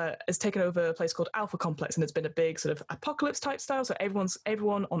has taken over a place called Alpha Complex, and it's been a big sort of apocalypse type style. So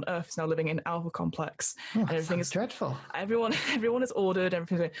everyone on Earth is now living in Alpha Complex, and everything is dreadful. Everyone is ordered.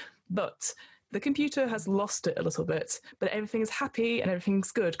 Everything's, but the computer has lost it a little bit, but everything is happy and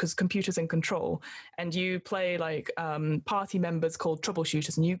everything's good because the computer's in control. And you play like party members called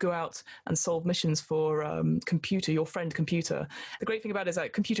troubleshooters, and you go out and solve missions for your friend computer. The great thing about it is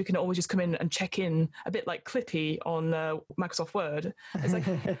that computer can always just come in and check in, a bit like Clippy on Microsoft Word. It's like,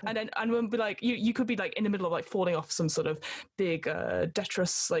 and we'll be like, you could be like in the middle of like falling off some sort of big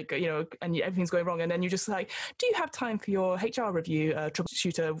detritus, like, and everything's going wrong. And then you're just like, do you have time for your HR review,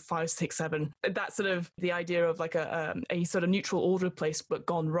 troubleshooter 567? That's sort of the idea of like a sort of neutral order place but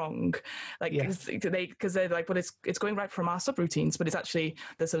gone wrong, like because they're like, well, it's going right from our subroutines, but it's actually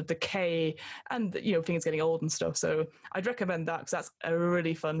the sort of decay and things getting old and stuff. So I'd recommend that, because that's a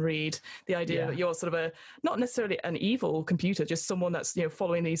really fun read. The idea that you're sort of not necessarily an evil computer, just someone that's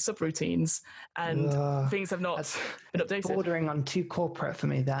following these subroutines, and things have not been updated. Bordering on too corporate for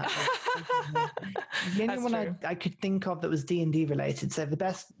me. That the only one I could think of that was D&D related. So the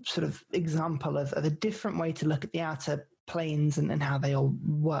best sort of example of a different way to look at the outer planes and how they all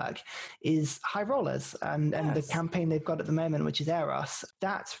work is High Rollers and the campaign they've got at the moment, which is Eros.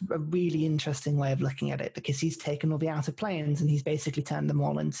 That's a really interesting way of looking at it, because he's taken all the outer planes and he's basically turned them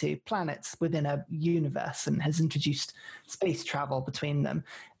all into planets within a universe and has introduced space travel between them.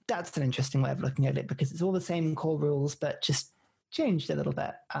 That's an interesting way of looking at it, because it's all the same core rules but just changed a little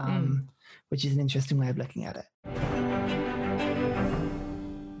bit, which is an interesting way of looking at it.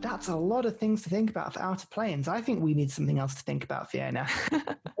 That's a lot of things to think about for Outer Planes. I think we need something else to think about, Fiona.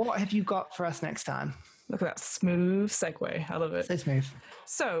 What have you got for us next time? Look at that smooth segue. I love it. So smooth.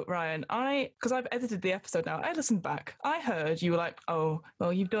 So, Ryan, because I've edited the episode now, I listened back. I heard you were like, oh,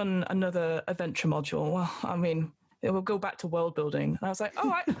 well, you've done another adventure module. Well, I mean, it will go back to world building. And I was like,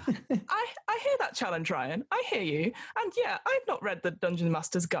 oh, I hear that challenge, Ryan. I hear you. And yeah, I've not read the Dungeon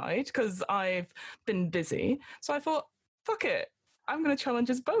Master's Guide because I've been busy. So I thought, fuck it. I'm going to challenge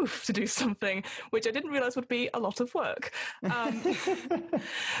us both to do something, which I didn't realize would be a lot of work.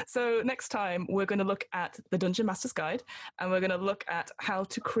 So next time we're going to look at the Dungeon Master's Guide, and we're going to look at how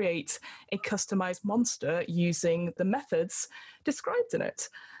to create a customized monster using the methods described in it.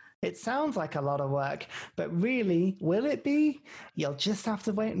 It sounds like a lot of work, but really, will it be? You'll just have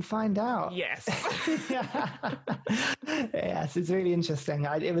to wait and find out. Yes. Yes, it's really interesting.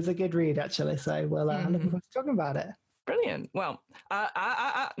 It was a good read, actually, so we'll look forward to talking about it. Brilliant. Well,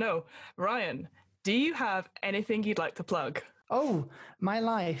 no, Ryan, do you have anything you'd like to plug? Oh, my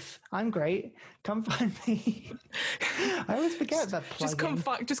life. I'm great. Come find me. I always forget that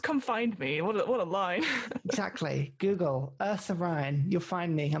plugin. Just come find me. What a line. Exactly. Google Ursa Ryan. You'll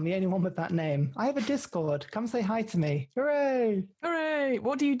find me. I'm the only one with that name. I have a Discord. Come say hi to me. Hooray! Hooray!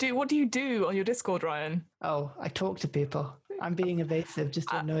 What do you do? What do you do on your Discord, Ryan? Oh, I talk to people. I'm being evasive just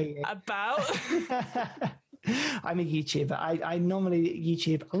to annoy you. About? I'm a YouTuber. I normally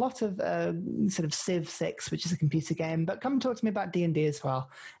YouTube a lot of sort of Civ 6, which is a computer game, but come talk to me about D&D as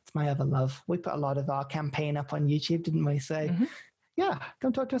well. It's my other love. We put a lot of our campaign up on YouTube, didn't we? So, yeah,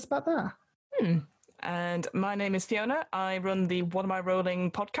 come talk to us about that. And my name is Fiona. I run the What Am I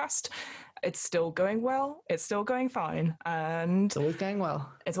Rolling podcast. It's still going well. It's still going fine. And it's always going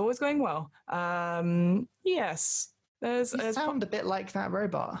well. It's always going well. Yes. You sound a bit like that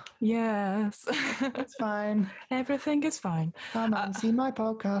robot. Yes. It's fine. Everything is fine. Come and see my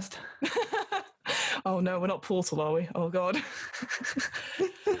podcast. Oh no, we're not Portal, are we? Oh God.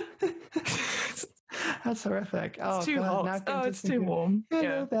 That's horrific. It's too hot. Oh, it's too warm.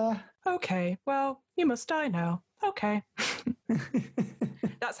 Hello there. Okay, well, you must die now. Okay.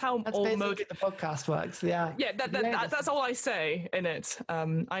 That's how all the podcast works. Yeah. Yeah, that's all I say in it.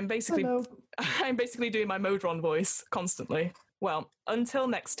 I'm basically doing my Modron voice constantly. Well, until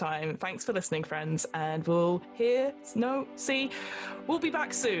next time, thanks for listening, friends, and we'll be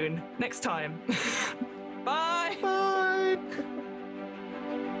back soon next time.